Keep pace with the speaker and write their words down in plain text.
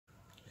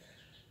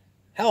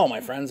Hello,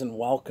 my friends, and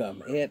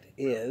welcome. It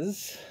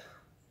is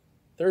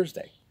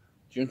Thursday,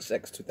 June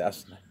 6th,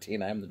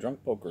 2019. I am the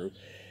Drunk Poker.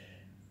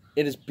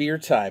 It is beer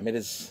time. It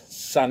is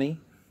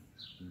sunny,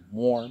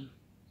 warm,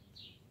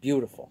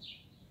 beautiful.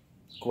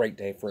 Great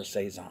day for a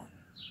Saison,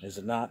 is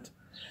it not?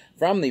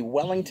 From the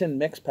Wellington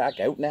Mix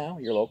Pack, out now,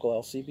 your local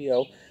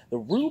LCBO, the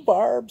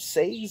Rhubarb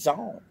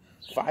Saison,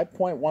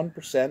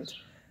 5.1%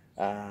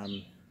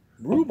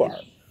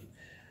 rhubarb.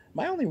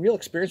 My only real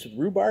experience with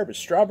rhubarb is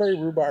strawberry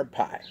rhubarb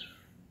pie.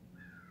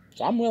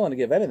 So I'm willing to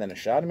give anything a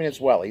shot. I mean,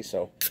 it's Welly,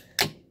 so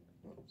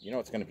you know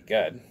it's going to be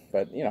good.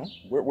 But, you know,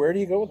 where do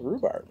you go with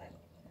rhubarb?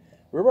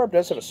 Rhubarb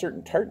does have a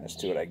certain tartness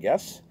to it, I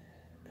guess.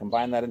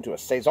 Combine that into a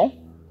Saison,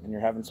 and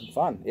you're having some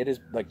fun. It is,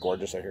 like,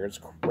 gorgeous out here. It's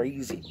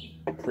crazy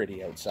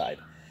pretty outside.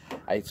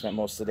 I spent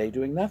most of the day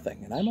doing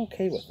nothing, and I'm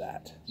okay with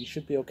that. You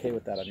should be okay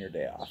with that on your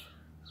day off.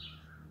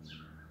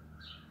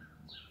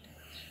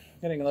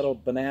 Getting a little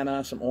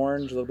banana, some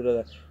orange, a little bit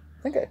of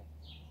the...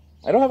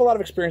 I don't have a lot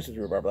of experience with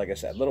rhubarb, like I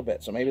said, a little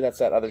bit. So maybe that's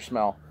that other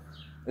smell,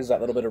 is that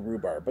little bit of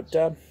rhubarb. But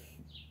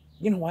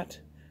you know what?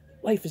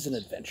 Life is an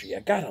adventure. You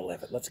gotta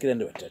live it. Let's get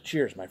into it.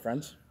 Cheers, my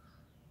friends.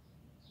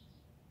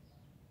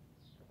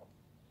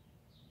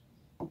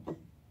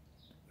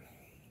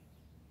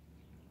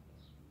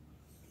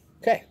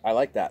 Okay, I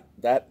like that.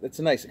 It's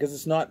nice because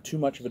it's not too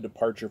much of a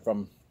departure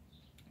from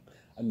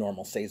a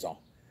normal Saison.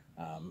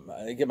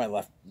 I get my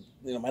left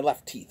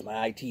teeth,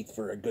 my eye teeth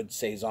for a good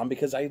Saison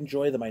because I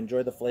enjoy them. I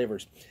enjoy the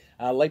flavors.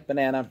 Light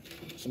banana,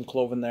 some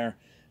clove in there,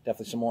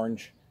 definitely some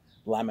orange,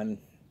 lemon,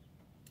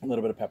 a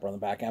little bit of pepper on the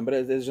back end.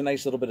 But there's a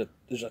nice little bit of,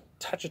 there's a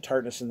touch of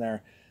tartness in there,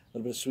 a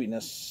little bit of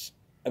sweetness,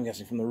 I'm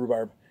guessing from the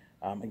rhubarb.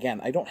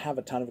 Again, I don't have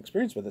a ton of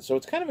experience with it, so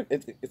it's kind of,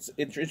 it's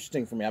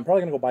interesting for me. I'm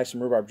probably going to go buy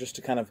some rhubarb just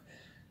to kind of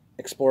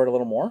explore it a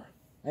little more.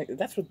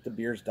 That's what the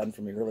beer's done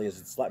for me, really, is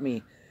it's let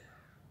me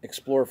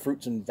explore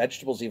fruits and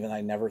vegetables even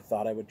I never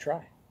thought I would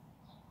try.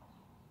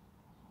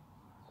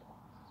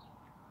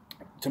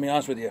 To be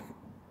honest with you,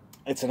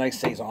 it's a nice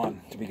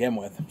Saison to begin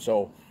with,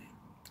 so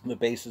the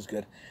base is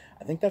good.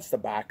 I think that's the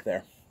back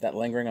there. That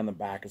lingering on the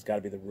back has got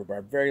to be the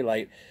rhubarb. Very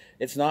light.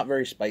 It's not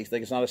very spicy.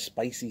 Like, it's not a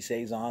spicy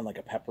Saison, like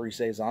a peppery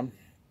Saison.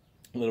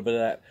 A little bit of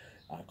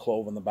that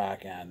clove on the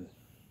back and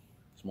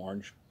some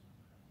orange,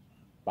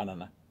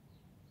 banana.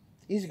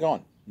 Easy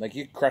going. Like,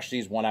 you crush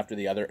these one after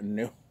the other,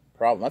 no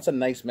problem. That's a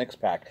nice mix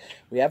pack.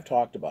 We have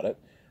talked about it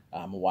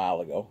a while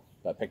ago.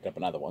 I picked up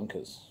another one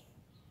because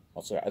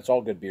it's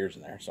all good beers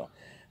in there. So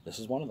this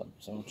is one of them.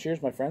 So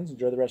cheers, my friends.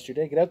 Enjoy the rest of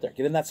your day. Get out there.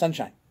 Get in that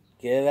sunshine.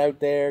 Get out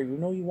there. You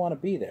know you want to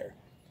be there.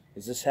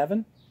 Is this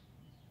heaven?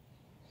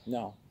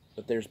 No,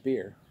 but there's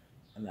beer,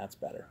 and that's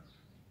better.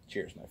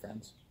 Cheers, my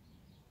friends.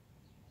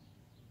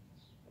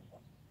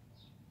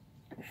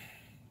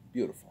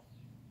 Beautiful.